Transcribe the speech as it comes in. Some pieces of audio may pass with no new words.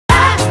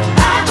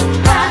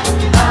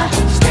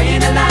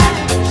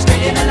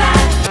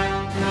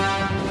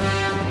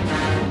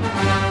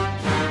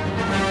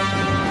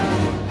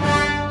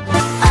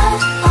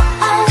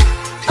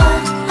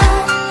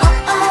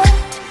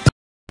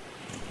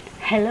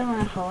Hello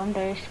mga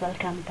ka-wonders!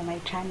 Welcome to my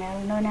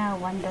channel, Noona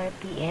Wonder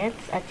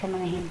PX. At sa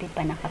mga hindi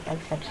pa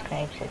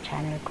nakapag-subscribe sa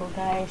channel ko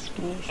guys,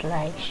 please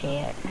like,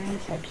 share, and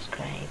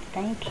subscribe.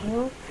 Thank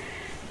you!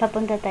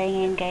 Papunta tayo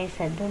ngayon guys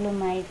sa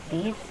Dolomite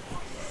Beach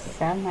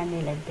sa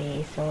Manila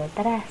Bay. So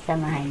tara,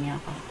 samahan niyo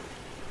ako.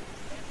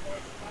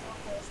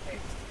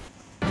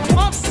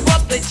 Pump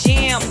up the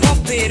jam,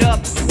 pump it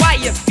up while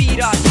your feet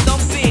are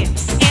thumping,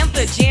 and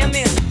the jam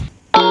is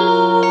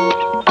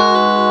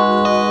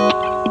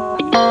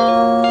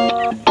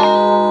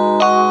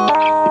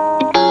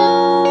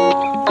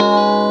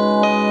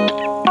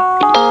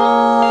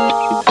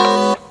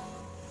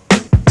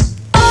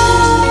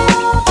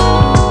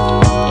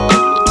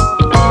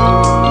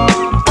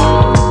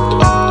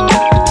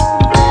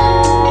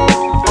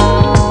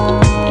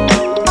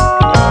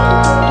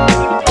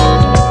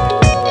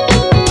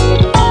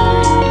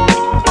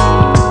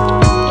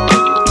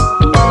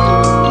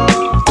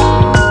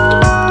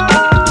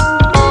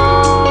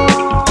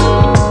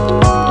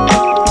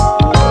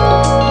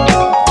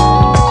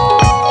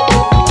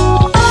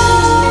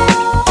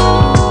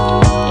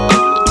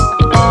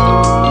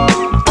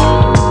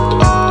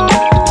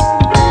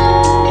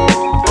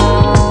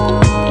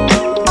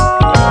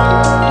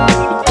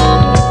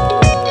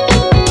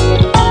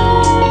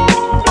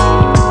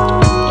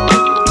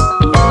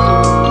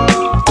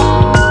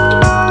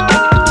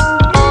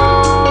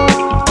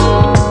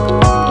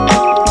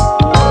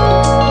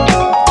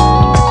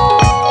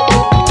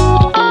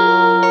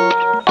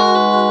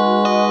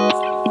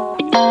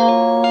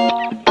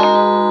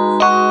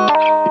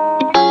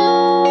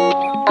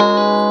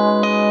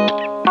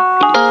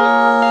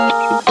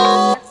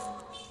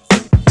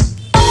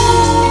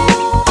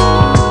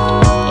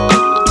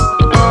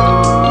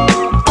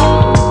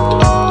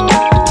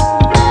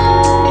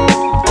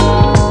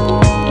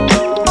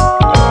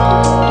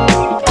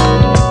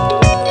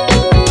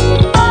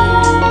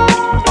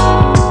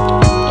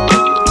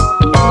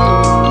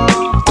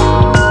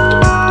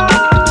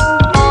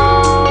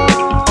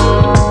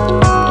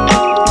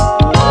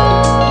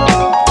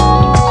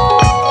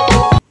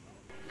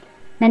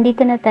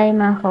Nandito na tayo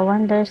mga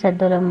ka-wonder sa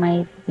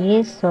Dolomite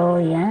Beach. So,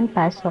 yan.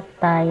 Pasok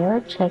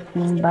tayo.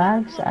 Checking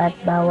bags. At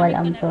bawal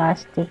ang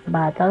plastic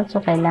bottle.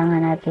 So,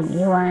 kailangan natin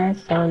iwan.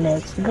 So,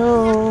 let's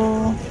go!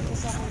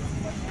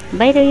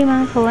 By the way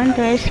mga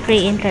ka-wonders,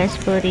 free entrance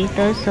po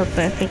rito. So,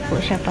 perfect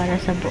po siya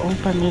para sa buong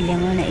pamilya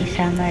mo na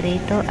isama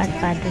rito at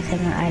para sa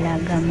mga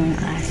alaga mong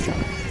aso.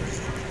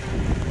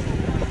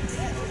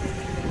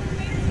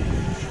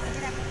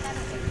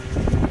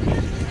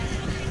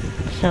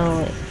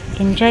 So,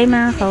 enjoy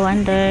mga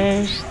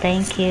ka-wonders.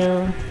 Thank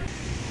you.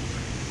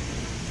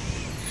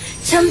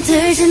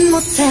 잠들진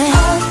못해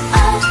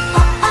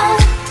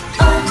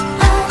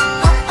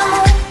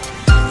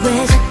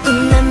왜 자꾸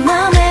내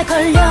맘에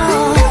걸려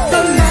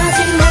떠나지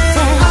못해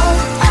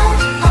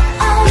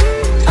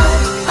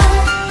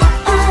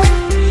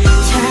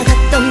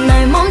차갔던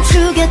날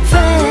멈추게 돼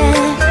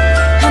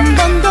한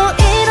번도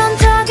이런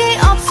적이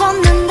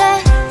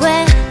없었는데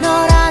왜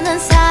너라는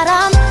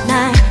사람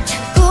날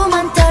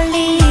자꾸만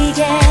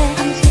떨리게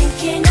I'm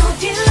thinking of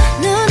you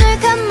눈을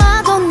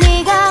감아도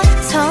네가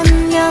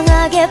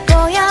선명하게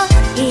보여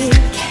이게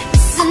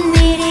무슨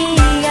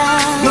일이야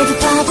모두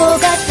바보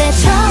같아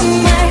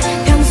정말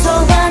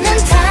평소와는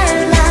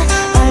달라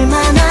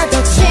얼마나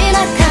더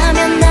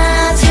지나가면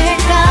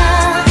나아질까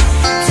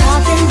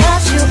Talking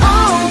about you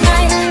all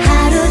night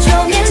하루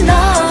종일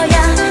너야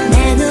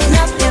내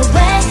눈앞에 왜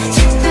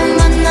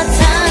자꾸만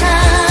나타나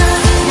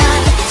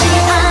나답지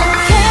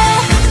않게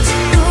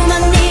자꾸만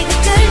네가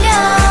끌려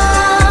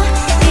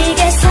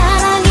이게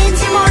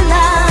사랑인지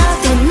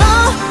몰라도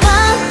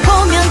너만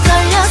보면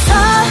떨려서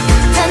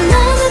난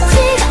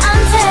나답지가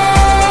않대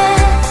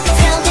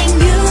Telling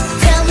you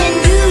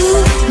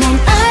넌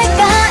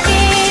알까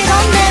이런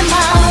내 맘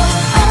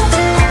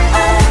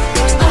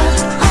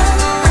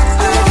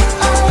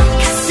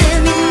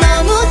가슴이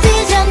너무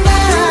뛰잖아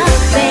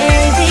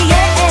baby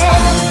yeah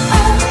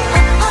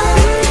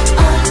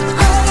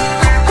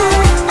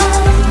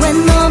왜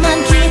너만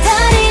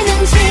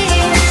기다리는지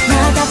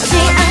나답지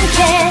않게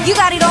You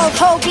got it all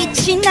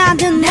호기치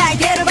나는 날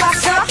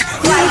데려봤어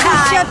Why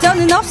high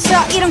더는 없어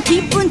이런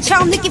기분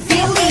처음 느낀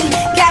feeling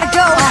Gotta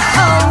go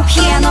oh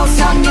피아노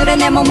선율에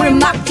내 몸을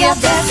맡겨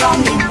There's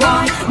only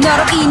one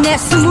너로 인해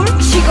숨을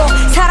쉬고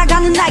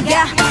살아가는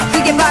나야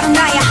그게 바로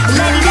나야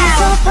Let it out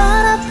저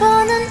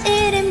바라보는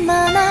일이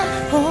많아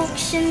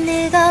혹시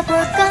네가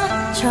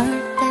볼까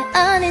절대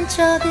아닌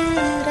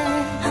척이래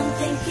I'm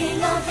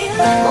thinking of you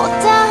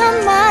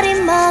못다한 말이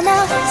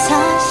많아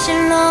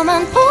사실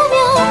너만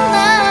보면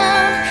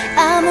난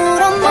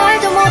아무런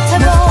말도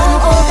못하고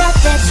바보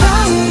같아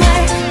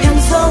정말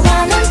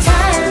평소와는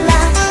달라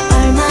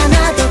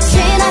얼마나 더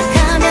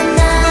지나가면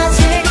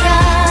나아질까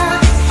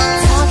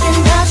Talking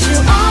about you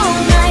all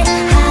night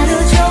하루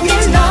종일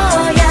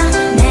너야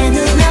내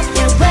눈앞에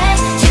왜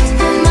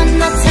자꾸만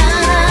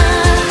나타나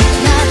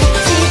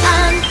나답지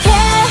않게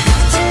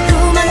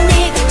자꾸만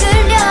네가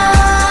끌려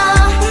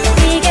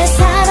이게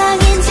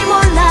사랑인지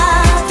몰라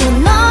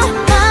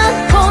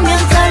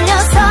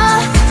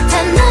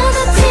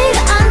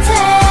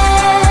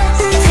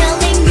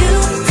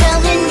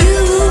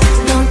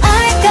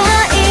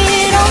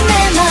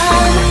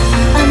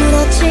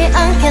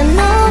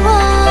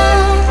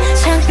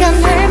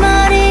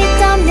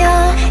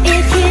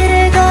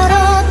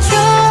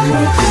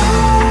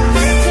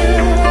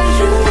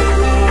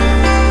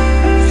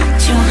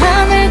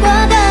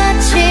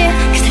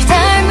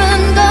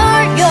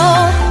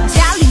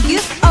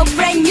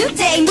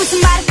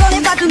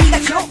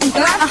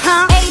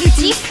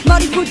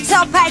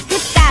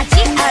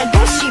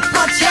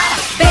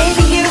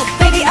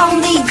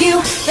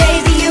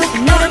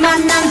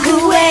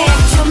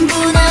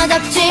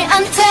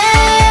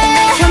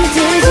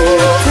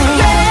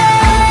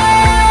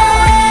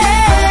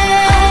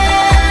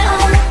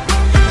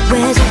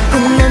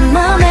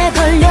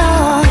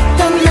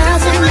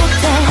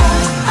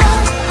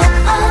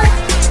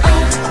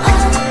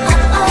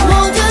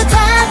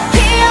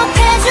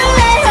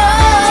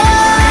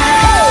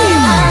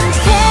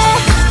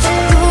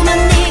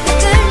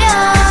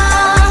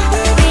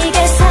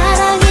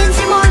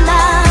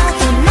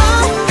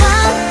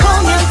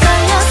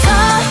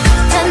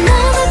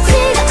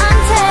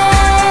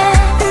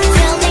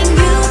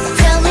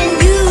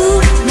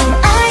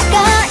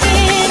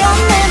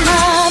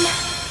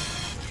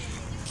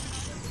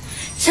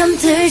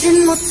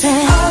잠들진 못해.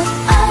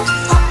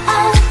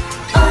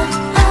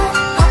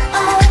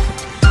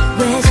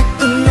 왜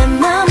자꾸 내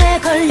맘에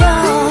걸려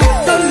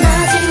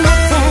떠나지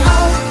못해.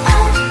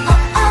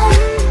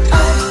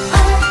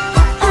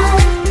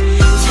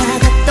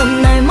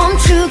 차갔던 날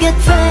멈추게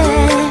돼.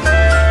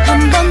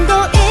 한 번도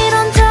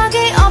이런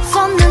적이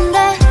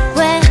없었는데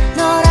왜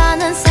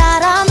너라는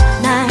사람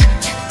날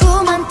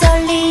자꾸만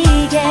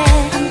떨리게.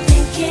 I'm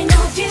thinking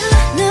of you.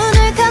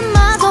 눈을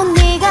감아도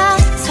네가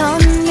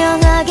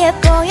선명하게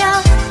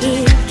보여.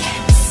 이게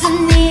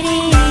무슨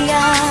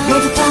일이야.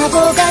 모두 바보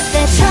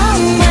같아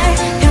정말.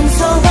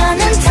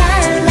 평소와는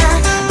달라.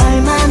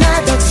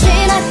 얼마나 더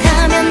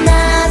지나가면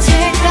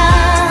나아질까.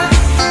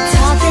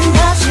 Talking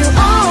about you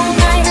all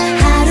night.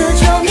 하루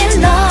종일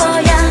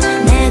너야.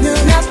 내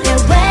눈앞에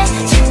왜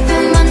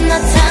자꾸만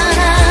나타나.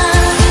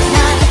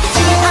 나답지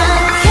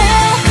않게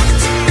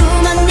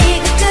자꾸만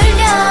네가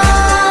끌려.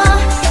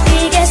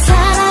 이게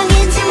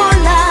사랑인지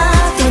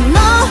몰라도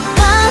너만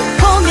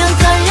보면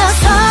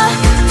떨려서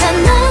난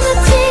나는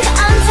티가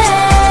안 돼.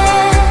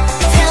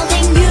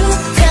 Telling you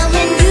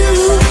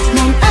넌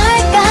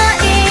알까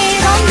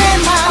이런 내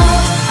마음.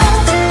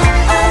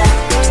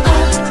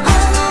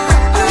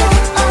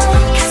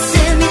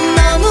 가슴이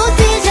너무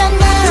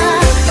뛰잖아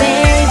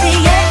baby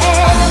yeah.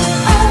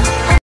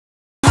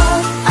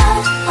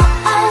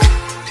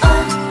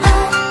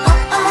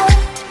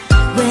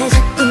 왜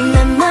자꾸 내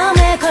맘에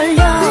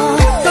걸려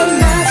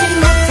떠나지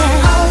못해.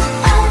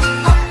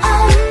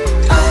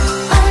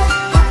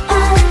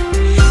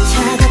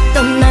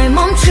 차갔던 날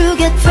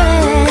멈추게 돼.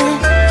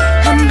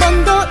 한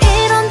번도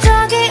이런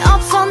적이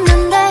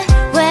없었는데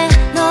왜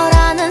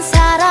너라는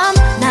사람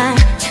날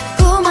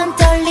자꾸만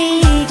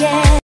떨리게.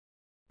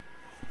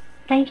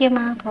 Thank you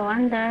mga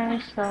ka-wonder.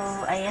 So,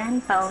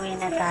 ayan, pauwi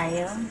na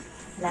tayo.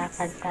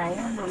 Lakad tayo.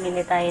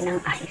 Bumili tayo ng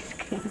ice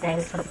cream dahil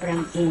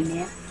sobrang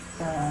init.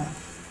 So,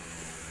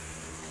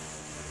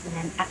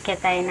 ayan, akyat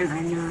tayo ng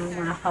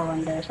mga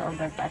ka-wonder sa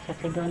overpass.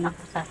 Kasi doon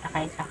ako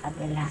sasakay sa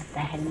kabila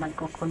dahil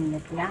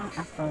magkukumute lang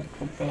ako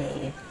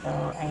today. So,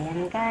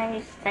 ayan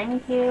guys.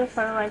 Thank you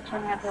for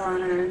watching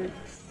everyone.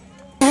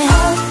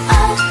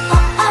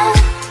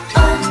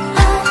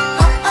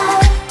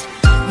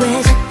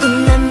 왜 자꾸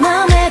내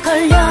맘에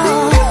걸려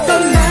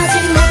떠나지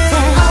못해.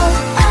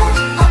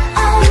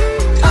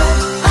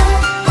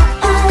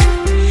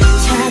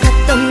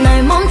 차갔던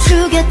날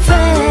멈추게 돼.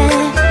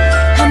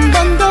 한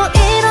번도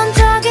이런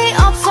적이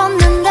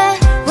없었는데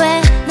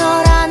왜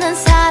너라는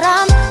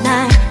사람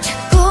날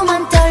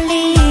자꾸만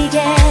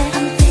떨리게.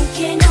 I'm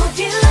thinking of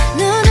you.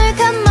 눈을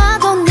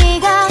감아도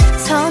네가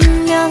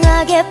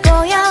선명하게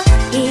보여.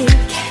 이게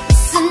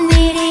무슨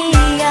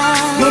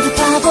일이야. 모두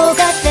바보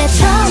같아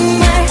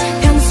정말.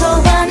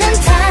 평소와는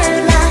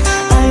달라.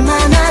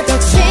 얼마나 더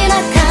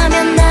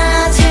지나가면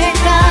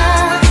나아질까.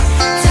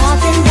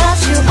 Talking about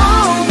you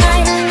all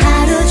night.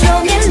 하루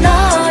종일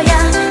너야.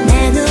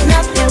 내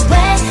눈앞에 왜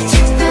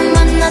자꾸만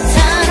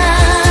나타나.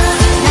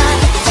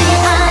 나답지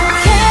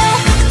않게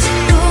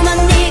자꾸만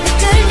네가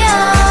끌려.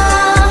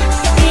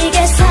 이게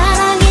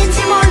사랑인지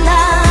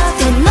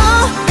몰라도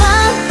너만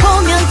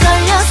보면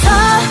떨려서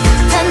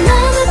난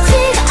나는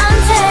티가 안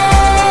돼.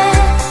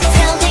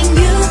 Telling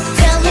you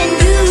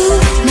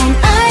넌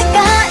알까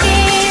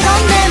이런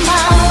내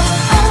마음.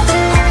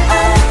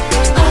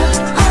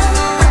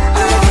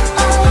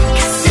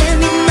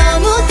 가슴이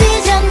너무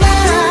뛰잖아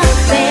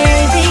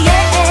baby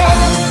yeah.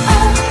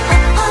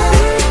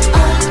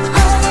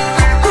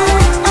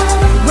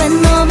 왜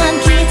너만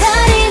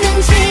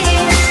기다리는지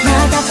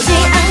나답지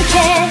않게.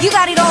 You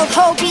got it all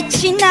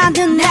호기치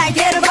나는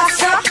날개를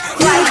봤어.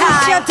 Fly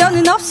high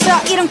더는 없어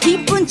이런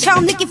기분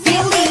처음 느낀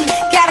feeling.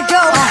 Gotta go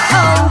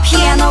oh.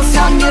 피아노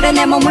선율에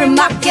내 몸을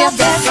맡겨.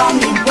 There's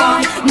only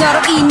one.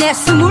 너로 인해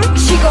숨을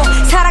쉬고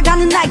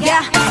살아가는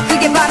나야.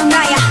 그게 바로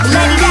나야. Let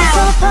it out.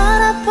 더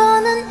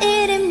바라보는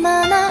일이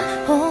많아.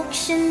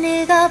 혹시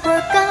네가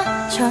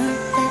볼까.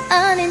 절대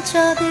아닌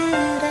척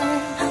그래.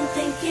 I'm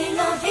thinking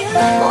of you.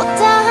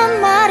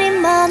 못다한 말이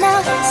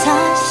많아.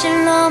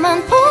 사실 너만